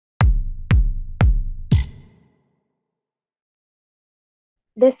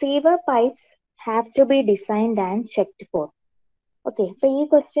The sewer pipes have to be designed and checked for. Okay, അപ്പൊ ഈ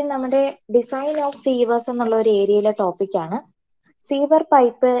question നമ്മുടെ design of സീവേഴ്സ് എന്നുള്ള ഒരു ഏരിയയിലെ ടോപ്പിക്കാണ്. സീവർ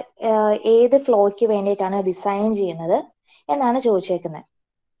പൈപ്പ് ഏത് ഫ്ലോയ്ക്ക് വേണ്ടിയിട്ടാണ് ഡിസൈൻ ചെയ്യുന്നത് എന്നാണ് ചോദിച്ചേക്കുന്നത്.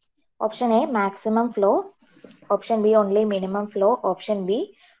 Option A maximum flow, option B only minimum flow, option B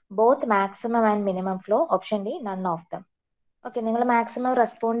both maximum and minimum flow, option D none of them. Okay, നിങ്ങൾ മാക്സിമം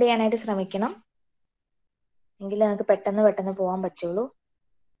റെസ്പോണ്ട് ചെയ്യാനായിട്ട് ശ്രമിക്കണം, എങ്കിലേ നിങ്ങൾക്ക് പെട്ടെന്ന് പോകാൻ പറ്റുള്ളൂ.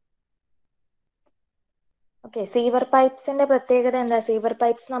 ഓക്കെ, സീവർ പൈപ്പ്സിന്റെ പ്രത്യേകത എന്താ? സീവർ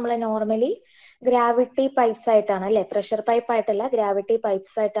പൈപ്പ്സ് നമ്മൾ നോർമലി ഗ്രാവിറ്റി പൈപ്പ്സ് ആയിട്ടാണ്, അല്ലെ, പ്രഷർ പൈപ്പ് ആയിട്ടല്ല, ഗ്രാവിറ്റി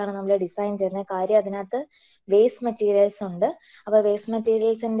പൈപ്പ്സ് ആയിട്ടാണ് നമ്മൾ ഡിസൈൻ ചെയ്യുന്നത്. കാര്യം അതിനകത്ത് വേസ്റ്റ് മെറ്റീരിയൽസ് ഉണ്ട്. അപ്പൊ വേസ്റ്റ്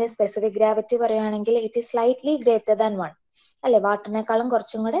മെറ്റീരിയൽസിന്റെ സ്പെസിഫിക് ഗ്രാവിറ്റി പറയുകയാണെങ്കിൽ it is slightly greater than 1, അല്ലെ, വാട്ടറിനേക്കാളും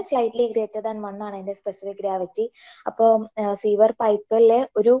കുറച്ചും കൂടെ സ്ലൈറ്റ്ലി ഗ്രേറ്റർ ദാൻ 1 ആണ് അതിന്റെ സ്പെസിഫിക് ഗ്രാവിറ്റി. അപ്പോൾ സീവർ പൈപ്പിലെ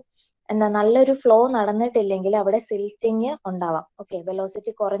ഒരു നല്ലൊരു ഫ്ലോ നടന്നിട്ടില്ലെങ്കിൽ അവിടെ സിൽറ്റിങ് ഉണ്ടാവാം. ഓക്കെ,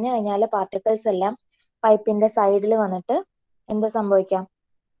 വെലോസിറ്റി കുറഞ്ഞു കഴിഞ്ഞാൽ പാർട്ടിക്കിൾസ് എല്ലാം പൈപ്പിന്റെ സൈഡിൽ വന്നിട്ട് എന്ത് സംഭവിക്കാം?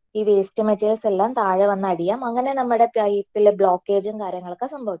 ഈ വേസ്റ്റ് മെറ്റീരിയൽസ് എല്ലാം താഴെ വന്ന് അടിയാം. അങ്ങനെ നമ്മുടെ പൈപ്പിലെ ബ്ലോക്കേജും കാര്യങ്ങളൊക്കെ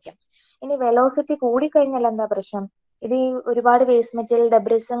സംഭവിക്കാം. ഇനി വെലോസിറ്റി കൂടിക്കഴിഞ്ഞാൽ എന്താ പ്രശ്നം? ഇത് ഈ ഒരുപാട് വേസ്റ്റ് മെറ്റീരിയൽ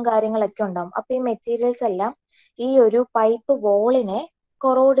ഡെബ്രിസും കാര്യങ്ങളൊക്കെ ഉണ്ടാവും. അപ്പൊ ഈ മെറ്റീരിയൽസ് എല്ലാം ഈ ഒരു പൈപ്പ് വോളിനെ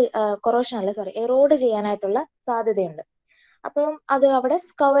എറോഡ് ചെയ്യാനായിട്ടുള്ള സാധ്യതയുണ്ട്. അപ്പം അത് അവിടെ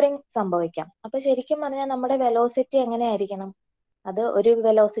സ്കവറിങ് സംഭവിക്കാം. അപ്പൊ ശരിക്കും പറഞ്ഞാൽ നമ്മുടെ വെലോസിറ്റി എങ്ങനെയായിരിക്കണം? അത് ഒരു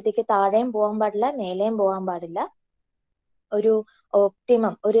വെലോസിറ്റിക്ക് താഴെയും പോകാൻ പാടില്ല, മേലെയും പോകാൻ പാടില്ല. ഒരു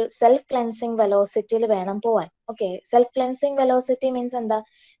ഒപ്റ്റിമം, ഒരു സെൽഫ് ക്ലെൻസിങ് വെലോസിറ്റിയിൽ വേണം പോവാൻ. Okay, self cleansing velocity means എന്താ?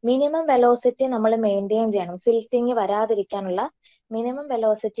 മിനിമം വെലോസിറ്റി നമ്മൾ മെയിൻറ്റെയിൻ ചെയ്യണം. സിൽറ്റിങ് വരാതിരിക്കാനുള്ള മിനിമം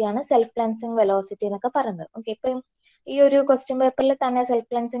വെലോസിറ്റിയാണ് സെൽഫ് ക്ലെൻസിങ് വെലോസിറ്റി എന്നൊക്കെ പറയുന്നത്. ഓക്കെ, ഇപ്പം ഈ ഒരു ക്വസ്റ്റ്യൻ പേപ്പറിൽ തന്നെ സെൽഫ്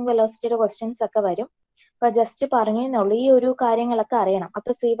ക്ലെൻസിങ് വെലോസിറ്റിയുടെ ക്വസ്റ്റ്യൻസ് ഒക്കെ വരും. അപ്പൊ ജസ്റ്റ് പറഞ്ഞേന്നുള്ളൂ, ഈ ഒരു കാര്യങ്ങളൊക്കെ അറിയണം.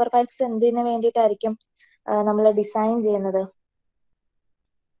 അപ്പൊ സീവർ പൈപ്പ്സ് എന്തിനു വേണ്ടിയിട്ടായിരിക്കും നമ്മൾ ഡിസൈൻ ചെയ്യുന്നത്?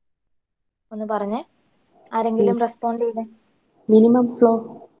 ഒന്ന് പറഞ്ഞേ, ആരെങ്കിലും റെസ്പോണ്ട് ചെയ്തേ. Minimum flow.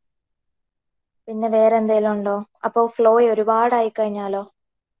 പിന്നെ വേറെ എന്തെങ്കിലും ഉണ്ടോ? അപ്പൊ ഫ്ലോ ഒരുപാടായി കഴിഞ്ഞാലോ?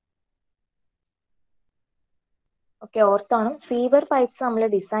 ഓക്കെ, ഓർത്തോണം, സീവർ പൈപ്പ്സ് നമ്മൾ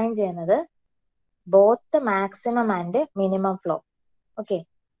ഡിസൈൻ ചെയ്യുന്നത് both maximum and minimum flow. Okay,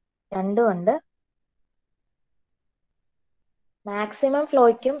 രണ്ടും ഉണ്ട്. മാക്സിമം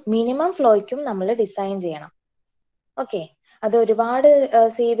ഫ്ലോയ്ക്കും മിനിമം ഫ്ലോയ്ക്കും നമ്മൾ ഡിസൈൻ ചെയ്യണം. ഓക്കെ, അത് ഒരുപാട്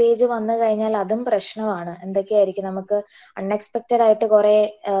സീവേജ് വന്നു കഴിഞ്ഞാൽ അതും പ്രശ്നമാണ്. എന്തൊക്കെയായിരിക്കും? നമുക്ക് അൺഎക്സ്പെക്റ്റഡ് ആയിട്ട് കുറെ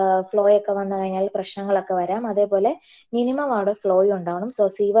ഫ്ലോ ഒക്കെ വന്നു കഴിഞ്ഞാൽ പ്രശ്നങ്ങളൊക്കെ വരാം. അതേപോലെ മിനിമം അവിടെ ഫ്ലോയും ഉണ്ടാവണം. സോ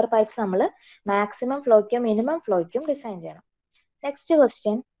സീവർ പൈപ്പ്സ് നമ്മൾ മാക്സിമം ഫ്ലോയ്ക്കും മിനിമം ഫ്ലോയ്ക്കും ഡിസൈൻ ചെയ്യണം. Next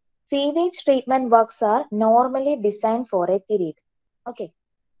question, sewage treatment works R normally design for A period. Okay,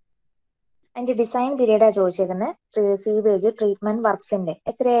 അതിന്റെ ഡിസൈൻ പീരീഡാ ചോദിച്ചേക്കുന്നത്. സീവേജ് ട്രീറ്റ്മെന്റ് വർക്ക്സിന്റെ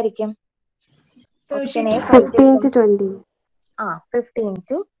എത്രയായിരിക്കും? Option A 15 to 20. 15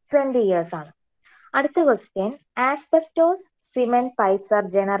 to 20 years ആണ്. അടുത്ത question, asbestos cement pipes are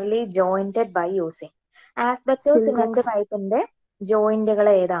generally jointed by using. Asbestos cement പൈപ്പിന്റെ ജോയിന്റുകൾ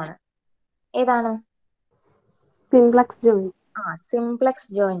ഏതാണ്? Simplex joint.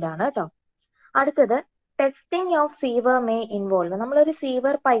 Simplex joint ആണ് കേട്ടോ. അടുത്തത്, testing of sewer may involve. നമ്മളൊരു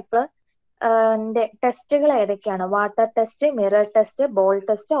സീവർ പൈപ്പ് ടെസ്റ്റുകൾ ഏതൊക്കെയാണ്? Water test, mirror test, ball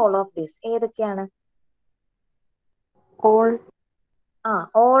test, all of this ഏതൊക്കെയാണ്?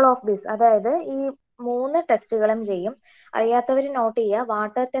 All of this, അതായത് ഈ 3 ടെസ്റ്റുകളും ചെയ്യും. അറിയാത്തവർ നോട്ട് ചെയ്യുക.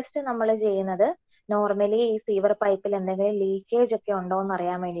 വാട്ടർ ടെസ്റ്റ് നമ്മൾ ചെയ്യുന്നത് നോർമലി ഈ സീവർ പൈപ്പിൽ എന്തെങ്കിലും ലീക്കേജ് ഒക്കെ ഉണ്ടോ എന്ന്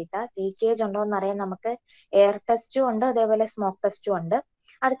അറിയാൻ വേണ്ടിയിട്ടാണ്. ലീക്കേജ് ഉണ്ടോ എന്ന് അറിയാൻ നമുക്ക് എയർ ടെസ്റ്റും ഉണ്ട്, അതേപോലെ സ്മോക്ക് ടെസ്റ്റും ഉണ്ട്.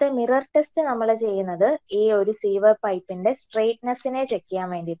 അടുത്ത മിറർ ടെസ്റ്റ് നമ്മൾ ചെയ്യുന്നത് ഈ ഒരു സീവർ പൈപ്പിന്റെ സ്ട്രെയിറ്റ്നെസ്സിനെ ചെക്ക് ചെയ്യാൻ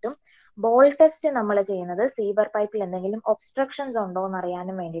വേണ്ടിയിട്ടും. ബോൾ ടെസ്റ്റ് നമ്മൾ ചെയ്യുന്നത് സീവർ പൈപ്പിൽ എന്തെങ്കിലും ഒബ്സ്ട്രക്ഷൻസ് ഉണ്ടോ എന്ന്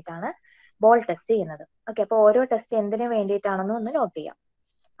അറിയാനും വേണ്ടിയിട്ടാണ് ബോൾ ടെസ്റ്റ് ചെയ്യുന്നത്. ഓക്കെ, അപ്പൊ ഓരോ ടെസ്റ്റ് എന്തിനു വേണ്ടിയിട്ടാണെന്ന് ഒന്ന് നോട്ട് ചെയ്യാം.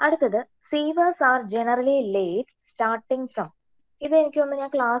 അടുത്തത്, സീവേഴ്സ് are generally late starting from. ഇത് എനിക്കൊന്ന് ഞാൻ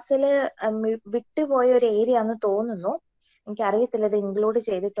ക്ലാസ്സിൽ വിട്ടുപോയ ഒരു ഏരിയ എന്ന് തോന്നുന്നു. എനിക്കറിയത്തില്ല ഇത് ഇൻക്ലൂഡ്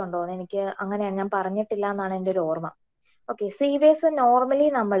ചെയ്തിട്ടുണ്ടോ എന്ന്. എനിക്ക് അങ്ങനെയാണ്, ഞാൻ പറഞ്ഞിട്ടില്ല എന്നാണ് എൻ്റെ ഒരു ഓർമ്മ. ഓക്കെ, സീവേഴ്സ് നോർമലി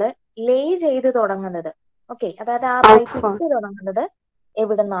നമ്മൾ ലേ ചെയ്ത് തുടങ്ങുന്നത്, ഓക്കെ, അതായത് ആ പൈപ്പ് ഇട്ട് തുടങ്ങുന്നത്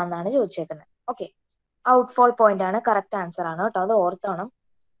എവിടെ നിന്നാണെന്നാണ് ചോദിച്ചേക്കുന്നത്. ഓക്കെ, ഔട്ട്ഫോൾ പോയിന്റ് ആണ്, കറക്റ്റ് ആൻസർ ആണ് കേട്ടോ, അത് ഓർത്തോണം.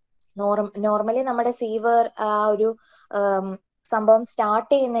 നോർമലി നമ്മുടെ സീവർ ആ ഒരു സംഭവം സ്റ്റാർട്ട്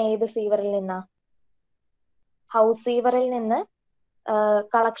ചെയ്യുന്ന ഏത് സീവറിൽ നിന്നാ? ഹൗസ് സീവറിൽ നിന്ന്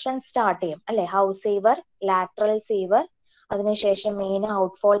കളക്ഷൻ സ്റ്റാർട്ട് ചെയ്യും, അല്ലെ? ഹൗസ് സീവർ, ലാറ്ററൽ സീവർ, അതിനുശേഷം മെയിൻ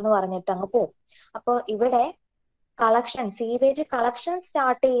ഔട്ട്ഫോൾ എന്ന് പറഞ്ഞിട്ട് അങ്ങ് പോകും. അപ്പോൾ ഇവിടെ സീവേജ് കളക്ഷൻ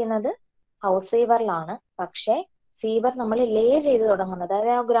സ്റ്റാർട്ട് ചെയ്യുന്നത് ഹൗസ് സീവറിലാണ്. പക്ഷെ സീവർ നമ്മൾ ലേ ചെയ്ത് തുടങ്ങുന്നത്,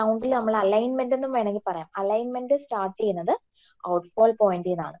 അതായത് ആ ഗ്രൗണ്ടിൽ നമ്മൾ അലൈൻമെന്റ് എന്നും വേണമെങ്കിൽ പറയാം, അലൈൻമെന്റ് സ്റ്റാർട്ട് ചെയ്യുന്നത് ഔട്ട്ഫോൾ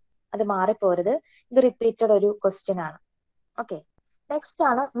പോയിന്റിൽ നിന്നാണ്. അത് മാറിപ്പോരുത്, ഇത് റിപ്പീറ്റഡ് ഒരു ക്വസ്റ്റ്യൻ ആണ്. ഓക്കെ, നെക്സ്റ്റ്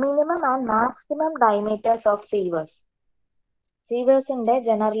ആണ് minimum and maximum diameters of സീവേഴ്സ്. സീവേഴ്സിന്റെ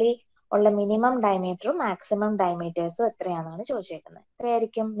generally ഉള്ള മിനിമം ഡയമീറ്ററും മാക്സിമം ഡയമീറ്റേഴ്സും എത്രയാണെന്നാണ് ചോദിച്ചേക്കുന്നത്.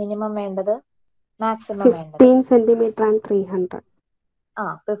 എത്രയായിരിക്കും മിനിമം വേണ്ടത്, മാക്സിമം വേണ്ടത്? 15 centimeter and 300.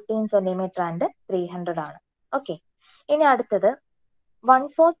 15 സെന്റിമീറ്റർ ആൻഡ് 300 ആണ്. ഓക്കെ, ഇനി അടുത്തത്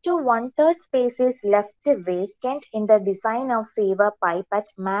 1/4 to 1/3 space is left vacant in the design of sewer pipe at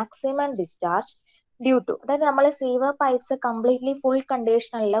maximum discharge due to. അതായത് നമ്മൾ sewer pipes completely full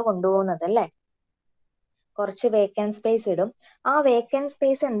കണ്ടീഷനല്ല കൊണ്ടുപോകുന്നത് അല്ലേ, കുറച്ച് വേക്കൻറ്റ് സ്പേസ് ഇടും. ആ വേക്കൻറ്റ്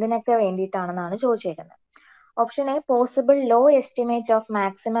സ്പേസ് എന്തിനൊക്കെ വേണ്ടിയിട്ടാണെന്നാണ് ചോദിച്ചേക്കുന്നത്. Option A possible law estimate of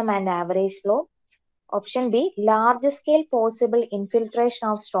maximum and average flow. Option B large scale possible infiltration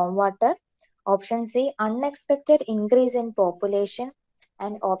of Strom water. Option C unexpected increase in population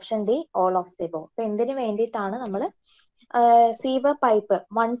and option D all of the ബോ. അപ്പൊ എന്തിനു വേണ്ടിയിട്ടാണ് നമ്മൾ sewer pipe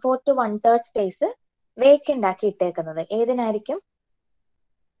 1/4 to 1/3 space vacant ആക്കി ഇട്ടേക്കുന്നത്? ഏതിനായിരിക്കും,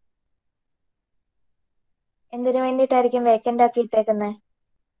 എന്തിനു വേണ്ടിയിട്ടായിരിക്കും vacant ആക്കി ഇട്ടേക്കുന്നത്?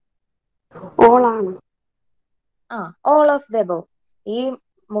 All ആണ്. All of the above. ഈ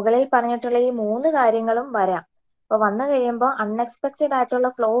മുകളിൽ പറഞ്ഞിട്ടുള്ള ഈ 3 കാര്യങ്ങളും വരാം. അപ്പൊ വന്നു കഴിയുമ്പോൾ അൺഎക്സ്പെക്റ്റഡ് ആയിട്ടുള്ള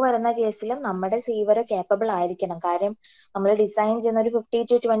ഫ്ലോ വരുന്ന കേസിലും നമ്മുടെ സീവർ കേപ്പബിൾ ആയിരിക്കണം. കാര്യം നമ്മൾ ഡിസൈൻ ചെയ്യുന്ന ഒരു 50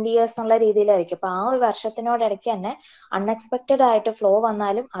 to 20 years എന്നുള്ള രീതിയിലായിരിക്കും. അപ്പൊ ആ ഒരു വർഷത്തിനോടിടയ്ക്ക് തന്നെ അൺഎക്സ്പെക്റ്റഡ് ആയിട്ട് ഫ്ലോ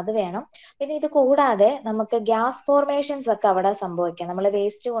വന്നാലും അത് വേണം. പിന്നെ ഇത് കൂടാതെ നമുക്ക് ഗ്യാസ് ഫോർമേഷൻസ് ഒക്കെ അവിടെ സംഭവിക്കാം. നമ്മൾ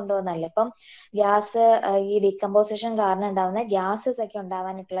വേസ്റ്റ് കൊണ്ടുവന്നല്ലേ, ഇപ്പം ഗ്യാസ് ഈ ഡീകമ്പോസിഷൻ കാരണം ഉണ്ടാവുന്ന ഗ്യാസസ് ഒക്കെ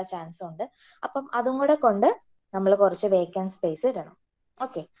ഉണ്ടാവാനായിട്ടുള്ള ചാൻസ് ഉണ്ട്. അപ്പം അതും കൂടെ കൊണ്ട് നമ്മൾ കുറച്ച് വേക്കൻറ്റ് സ്പേസ് ഇടണം.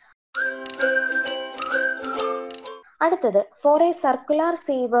 ഓക്കെ, അടുത്തത് four A circular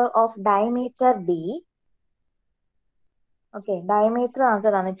sewer of diameter D. Okay, diameter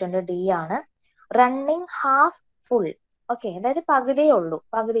നമുക്ക് തന്നിട്ടുണ്ട്, ഡി ആണ്. Running half full. ഓക്കെ, അതായത് പകുതിയേ ഉള്ളൂ,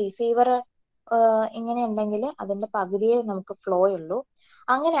 പകുതി സീവർ ഇങ്ങനെ ഉണ്ടെങ്കിൽ അതിന്റെ പകുതിയെ നമുക്ക് ഫ്ലോ ഉള്ളൂ.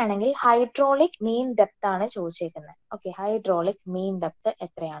 അങ്ങനെയാണെങ്കിൽ ഹൈഡ്രോളിക് മീൻ ഡെപ്ത് ആണ് ചോദിച്ചേക്കുന്നത്. ഓക്കെ, ഹൈഡ്രോളിക് മീൻ ഡെപ്ത്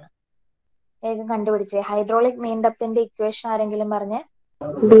എത്രയാണ്? വേഗം കണ്ടുപിടിച്ചേ. ഹൈഡ്രോളിക് മീൻ ഡെപ്തിന്റെ ഇക്വേഷൻ ആരെങ്കിലും പറഞ്ഞേ?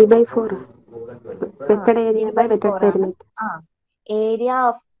 D/4. Wetted area by wetted D/4 ആണ്. perimeter. Area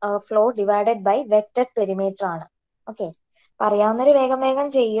of flow divided by wetted perimeter ആണ്. ഓക്കെ, പറയാവുന്നവര് വേഗം വേഗം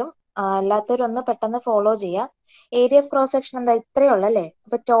ചെയ്യും, അല്ലാത്തവരൊന്ന് പെട്ടെന്ന് ഫോളോ ചെയ്യാം. ഏരിയ ഓഫ് ക്രോസ് സെക്ഷൻ എന്താ, ഇത്രയേ ഉള്ളൂ അല്ലേ.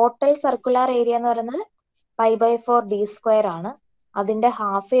 അപ്പൊ ടോട്ടൽ സർക്കുലർ ഏരിയ എന്ന് പറയുന്നത് π/4 d² ആണ്. അതിന്റെ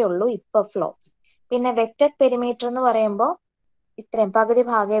ഹാഫേ ഉള്ളൂ ഇപ്പൊ ഫ്ലോ. പിന്നെ വെറ്റഡ് പെരിമീറ്റർ എന്ന് പറയുമ്പോൾ ഇത്രയും പകുതി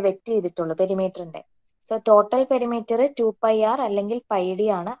ഭാഗേ വെറ്റ് ചെയ്തിട്ടുള്ളൂ പെരിമീറ്ററിന്റെ. സോ ടോട്ടൽ പെരിമീറ്റർ 2πr അല്ലെങ്കിൽ πd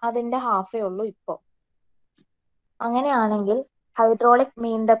ആണ്. അതിന്റെ ഹാഫേ ഉള്ളൂ ഇപ്പോ. അങ്ങനെയാണെങ്കിൽ hydraulic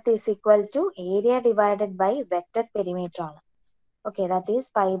mean depth is equal to area divided by wetted perimeter ആണ്. Okay, that is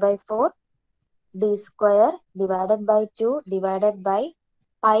π/4 d² divided by 2 divided by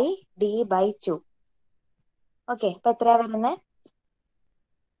πd/2. Okay, ഇപ്പൊ എത്രയാ വരുന്നത്?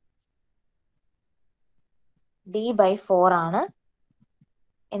 d/4 ആണ്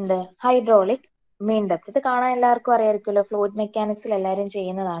എന്ത്, ഹൈഡ്രോളിക് മീൻ ഡെപ്ത്. ഇത് കാണാൻ എല്ലാവർക്കും അറിയാമായിരിക്കുമല്ലോ, ഫ്ലൂയിഡ് മെക്കാനിക്സിൽ എല്ലാവരും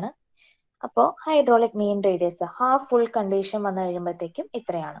ചെയ്യുന്നതാണ്. അപ്പോൾ ഹൈഡ്രോളിക് മീൻ റേഡിയസ് ഹാഫ് ഫുൾ കണ്ടീഷൻ വന്നു കഴിയുമ്പോഴത്തേക്കും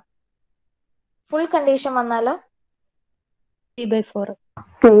ഇത്രയാണ്. ഫുൾ കണ്ടീഷൻ വന്നാലോ D/4.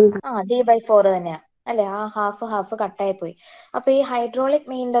 d/4 തന്നെയാ അല്ലെ. ആ ഹാഫ് കട്ടായി പോയി. അപ്പൊ ഈ ഹൈഡ്രോളിക്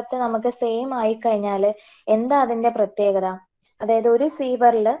മീൻ ഡെപ്ത് നമുക്ക് സെയിം ആയി കഴിഞ്ഞാൽ എന്താ അതിന്റെ പ്രത്യേകത? അതായത്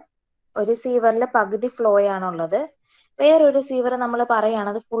ഒരു സീവറിൽ പകുതി ഫ്ലോ ആണുള്ളത്, വേറൊരു സീവർ നമ്മൾ പറയുകയാണ്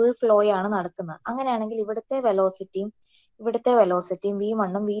അത് ഫുൾ ഫ്ലോ ആണ് നടക്കുന്നത്. അങ്ങനെയാണെങ്കിൽ ഇവിടുത്തെ വെലോസിറ്റിയും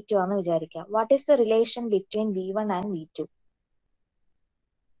V1 V2 ആണെന്ന് വിചാരിക്കാം. What is the relation between V1 and V2?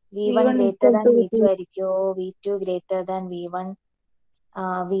 V1 greater than V2 ആയിരിക്കോ, V2 greater than V1?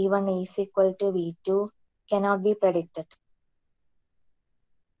 V1 is equal to V2 cannot be predicted.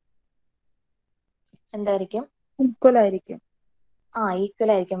 എന്തായിരിക്കും? ഈക്വൽ ആയിരിക്കും. ഈക്വൽ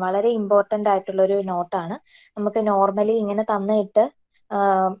ആയിരിക്കും. വളരെ ഇമ്പോർട്ടന്റ് ആയിട്ടുള്ള ഒരു നോട്ടാണ്. നമുക്ക് നോർമലി ഇങ്ങനെ തന്നിട്ട്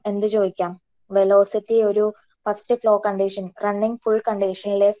എന്ത് ചോദിക്കാം, വെലോസിറ്റി ഒരു first flow condition running full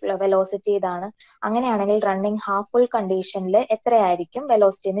കണ്ടീഷനിലെ velocity ഇതാണ്, അങ്ങനെയാണെങ്കിൽ റണ്ണിങ് ഹാഫ് ഫുൾ കണ്ടീഷനിൽ എത്രയായിരിക്കും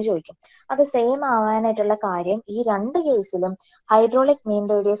വെലോസിറ്റി എന്ന് ചോദിക്കും. അത് സെയിം ആവാനായിട്ടുള്ള കാര്യം ഈ രണ്ട് കേസിലും ഹൈഡ്രോളിക് മീൻ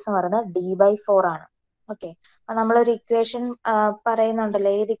റേഡിയസ് എന്ന് പറയുന്നത് d/4 ആണ്. ഓക്കെ, അപ്പൊ നമ്മളൊരു ഇക്വേഷൻ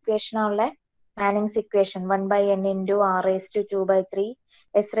പറയുന്നുണ്ടല്ലോ, ഏത് ഇക്വേഷനാണുള്ള? Manning's equation 1/n × r⁻²/3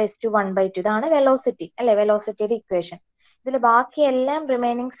 s⁻1/2. ഇതാണ് വെലോസിറ്റി അല്ലെ, വെലോസിറ്റിയുടെ ഇക്വേഷൻ. ഇതിൽ ബാക്കി എല്ലാം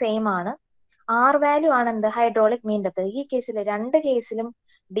റിമൈനിങ് സെയിം ആണ്. ആർ വാല്യൂ ആണ് എന്ത്, ഹൈഡ്രോളിക് മീൻ ഡെപ്ത്. ഈ കേസിൽ രണ്ട് കേസിലും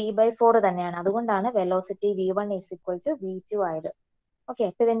d/4 തന്നെയാണ്. അതുകൊണ്ടാണ് velocity V1 is equal to V2 ആയത്. ഓക്കെ,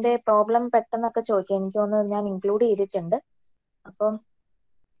 അപ്പൊ ഇതിന്റെ പ്രോബ്ലം പെട്ടെന്നൊക്കെ ചോദിക്കാം. എനിക്ക് തോന്നുന്നു ഞാൻ ഇൻക്ലൂഡ് ചെയ്തിട്ടുണ്ട്, അപ്പം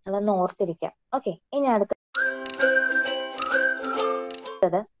അതൊന്ന് ഓർത്തിരിക്കാം. ഓക്കെ, ഇനി അടുത്തത്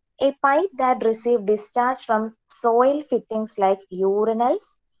A pipe that receive discharge from soil fittings like urinals,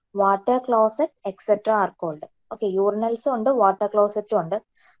 water closet, etc. are called. Okay, യൂറിനൽസും ഉണ്ട്, വാട്ടർ ക്ലോസറ്റും ഉണ്ട്.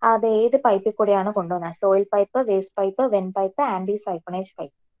 അത് ഏത് പൈപ്പിൽ കൂടെയാണ് കൊണ്ടുവന്നത്? Soil pipe, waste pipe, when pipe, anti siphonage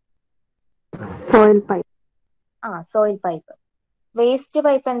pipe. Soil pipe. Soil pipe. Waste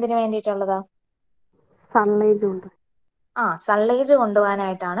pipe എന്തിനു വേണ്ടിയിട്ടുള്ളതാ? Sunlight ഉണ്ട്. Sunlight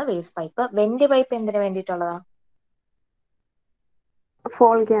കൊണ്ടുപോകാനായിട്ടാണ് waste pipe. Went pipe എന്തിനു വേണ്ടിയിട്ടുള്ളതാ?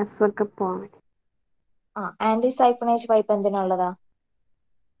 ഫോൾ ഗ്യാസ് ഒക്കെ പോകാൻ. Anti siphonage pipe എന്തിനുള്ളതാ?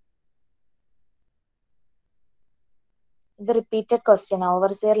 ഇത് റിപ്പീറ്റഡ് ക്വസ്റ്റ്യൻ,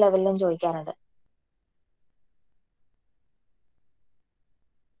 ഓവർസിയർ ലെവലിലും ചോദിക്കാറുണ്ട്.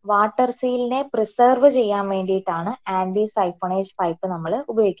 വാട്ടർ സീലിനെ പ്രിസർവ് ചെയ്യാൻ വേണ്ടിയിട്ടാണ് anti siphonage pipe നമ്മൾ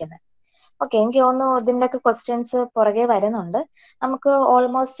ഉപയോഗിക്കുന്നത്. ഓക്കെ, എനിക്ക് തോന്നുന്നു ഇതിൻ്റെയൊക്കെ ക്വസ്റ്റ്യൻസ് പുറകെ വരുന്നുണ്ട്. നമുക്ക്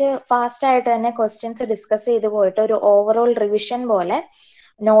ഓൾമോസ്റ്റ് ഫാസ്റ്റ് ആയിട്ട് തന്നെ ക്വസ്റ്റ്യൻസ് ഡിസ്കസ് ചെയ്ത് പോയിട്ട് ഒരു ഓവറോൾ റിവിഷൻ പോലെ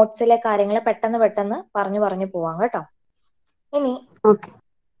നോട്ട്സിലെ കാര്യങ്ങൾ പെട്ടെന്ന് പറഞ്ഞു പോവാം കേട്ടോ. ഇനി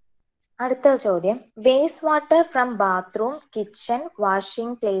അടുത്ത ചോദ്യം, waste water from bathroom, kitchen,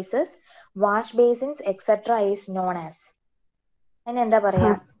 washing places, wash basins etcetera is known as. അതിനെന്താ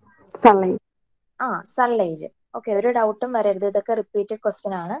പറയാ? സൺലൈറ്റ്. ഓക്കെ, ഒരു ഡൗട്ടും വരരുത്, ഇതൊക്കെ റിപ്പീറ്റഡ്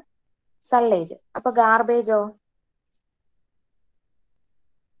ക്വസ്റ്റ്യൻ ആണ്. സൺലൈറ്റ്. അപ്പൊ ഗാർബേജോ?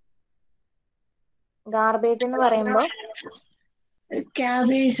 ഗാർബേജ് എന്ന് പറയുമ്പോ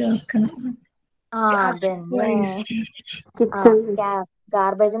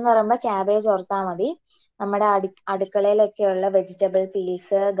ഗാർബേജ് എന്ന് പറയുമ്പോ ക്യാബേജ് ഓർത്താ മതി. നമ്മുടെ അടുക്കളയിലൊക്കെയുള്ള വെജിറ്റബിൾ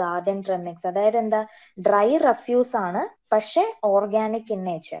പീൽസ്, ഗാർഡൻ ട്രിമ്മിങ്സ്, അതായത് എന്താ, ഡ്രൈ റഫ്യൂസ് ആണ്, പക്ഷെ organic in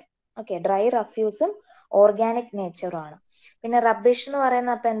nature. Okay, dry റഫ്യൂസും organic നേച്ചറും ആണ്. പിന്നെ റബ്ബിഷ് എന്ന്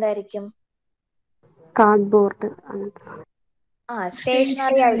പറയുന്ന അപ്പൊ എന്തായിരിക്കും? കാർഡ്ബോർഡ്.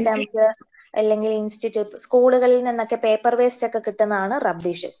 സ്റ്റേഷനറി ഐറ്റംസ് അല്ലെങ്കിൽ ഇൻസ്റ്റിറ്റ്യൂട്ട്, സ്കൂളുകളിൽ നിന്നൊക്കെ പേപ്പർ വേസ്റ്റ് ഒക്കെ കിട്ടുന്നതാണ്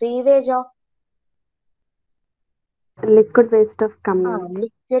rubbish. സീവേജോ? Liquid waste of community.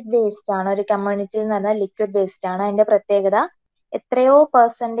 Liquid waste ആണ്. ഒരു കമ്മ്യൂണിറ്റിയിൽ നിന്ന് ലിക്വിഡ് വേസ്റ്റ് ആണ്. അതിന്റെ പ്രത്യേകത എത്രയോ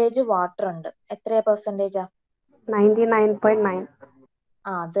പെർസെന്റേജ് വാട്ടർ ഉണ്ട്. എത്രയോ പെർസെന്റേജാ? 99.9.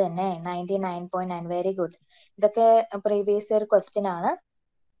 അത് തന്നെ, 99.9. Very good. ഇതൊക്കെ പ്രീവിയസ് ഇയർ ക്വസ്റ്റ്യൻ ആണ്.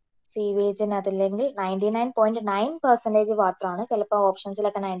 സീവേജിന് അതില്ലെങ്കിൽ 99.9% വാട്ടർ ആണ്. ചിലപ്പോൾ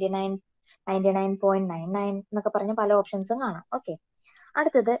ഓപ്ഷൻസിലൊക്കെ 99.99 എന്നൊക്കെ പറഞ്ഞ് പല ഓപ്ഷൻസും കാണാം. ഓക്കെ,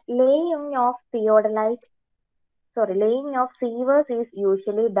 അടുത്തത്, laying of സീവേഴ്സ് is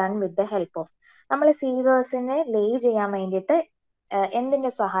usually done with the help of. നമ്മൾ സീവേഴ്സിനെ ലേ ചെയ്യാൻ വേണ്ടിയിട്ട്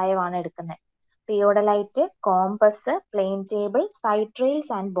എന്തിന്റെ സഹായമാണ് എടുക്കുന്നത്? Theodolite, compass, plain table, side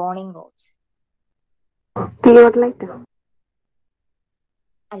rails and burning roads.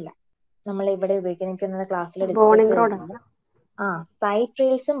 അല്ല, നമ്മൾ ഇവിടെ ഉപയോഗിക്കുന്ന ക്ലാസ്സിൽ ഡിസ്കസ് ചെയ്യുന്നത് സൈഡ്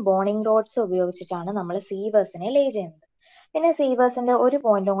റെയിൽസും ബോണിംഗ് റോഡ്സും ഉപയോഗിച്ചിട്ടാണ് നമ്മൾ സീവേഴ്സിനെ ലേ ചെയ്യുന്നത്. പിന്നെ സീവേഴ്സിന്റെ ഒരു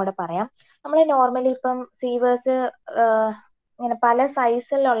പോയിന്റും കൂടെ പറയാം. നമ്മൾ നോർമലി ഇപ്പം സീവേഴ്സ് ഇങ്ങനെ പല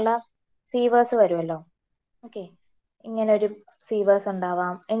സൈസിലുള്ള സീവേഴ്സ് വരുമല്ലോ. ഓക്കെ, ഇങ്ങനെ ഒരു സീവേഴ്സ്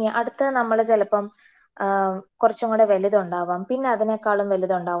ഉണ്ടാവാം. ഇനി അടുത്ത നമ്മൾ ചിലപ്പം കുറച്ചും കൂടെ വലുതുണ്ടാവാം, പിന്നെ അതിനേക്കാളും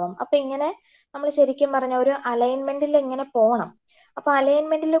വലുതുണ്ടാവാം. അപ്പൊ ഇങ്ങനെ നമ്മൾ ശരിക്കും പറഞ്ഞ ഒരു അലൈൻമെന്റിൽ ഇങ്ങനെ പോണം. അപ്പൊ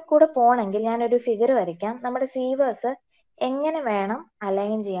അലൈൻമെന്റിൽ കൂടെ പോണെങ്കിൽ ഞാനൊരു ഫിഗർ വരയ്ക്കാം. നമ്മുടെ സീവേഴ്സ് എങ്ങനെ വേണം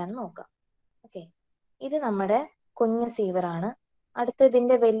അലൈൻ ചെയ്യാൻ നോക്കാം. ഓക്കെ, ഇത് നമ്മുടെ കുഞ്ഞു സീവറാണ്. അടുത്ത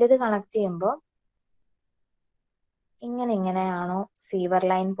ഇതിന്റെ വലുത് കണക്ട് ചെയ്യുമ്പോൾ ഇങ്ങനെയാണോ സീവർ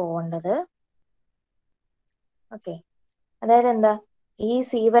ലൈൻ പോകേണ്ടത്? ഓക്കെ, അതായത് എന്താ, ഈ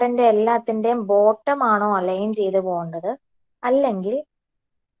സീവറിന്റെ എല്ലാത്തിന്റെയും ബോട്ടം ആണോ അലൈൻ ചെയ്ത് പോകേണ്ടത്, അല്ലെങ്കിൽ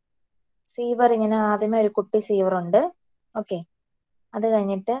സീവർ ഇങ്ങനെ ആദ്യമേ ഒരു കുട്ടി സീവർ ഉണ്ട്. ഓക്കെ, അത്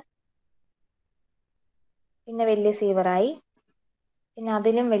കഴിഞ്ഞിട്ട് പിന്നെ വലിയ സീവറായി, പിന്നെ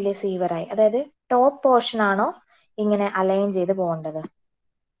അതിലും വലിയ സീവറായി. അതായത് ടോപ്പ് പോർഷൻ ആണോ ഇങ്ങനെ അലൈൻ ചെയ്ത് പോകേണ്ടത്?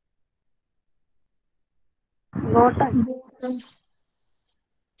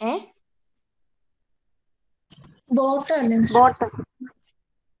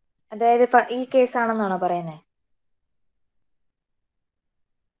 അതായത് ഈ കേസ് ആണെന്നാണോ പറയുന്നത്?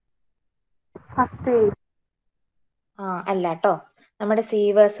 അല്ല കേട്ടോ. നമ്മുടെ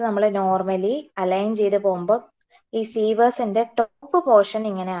സീവേഴ്സ് നമ്മൾ നോർമലി അലൈൻ ചെയ്ത് പോകുമ്പോൾ ഈ സീവേഴ്സിന്റെ ടോപ്പ് പോർഷൻ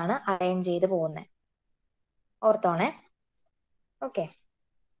ഇങ്ങനെയാണ് അലൈൻ ചെയ്ത് പോകുന്നത്. ഓർത്തോണേ. ഓക്കെ.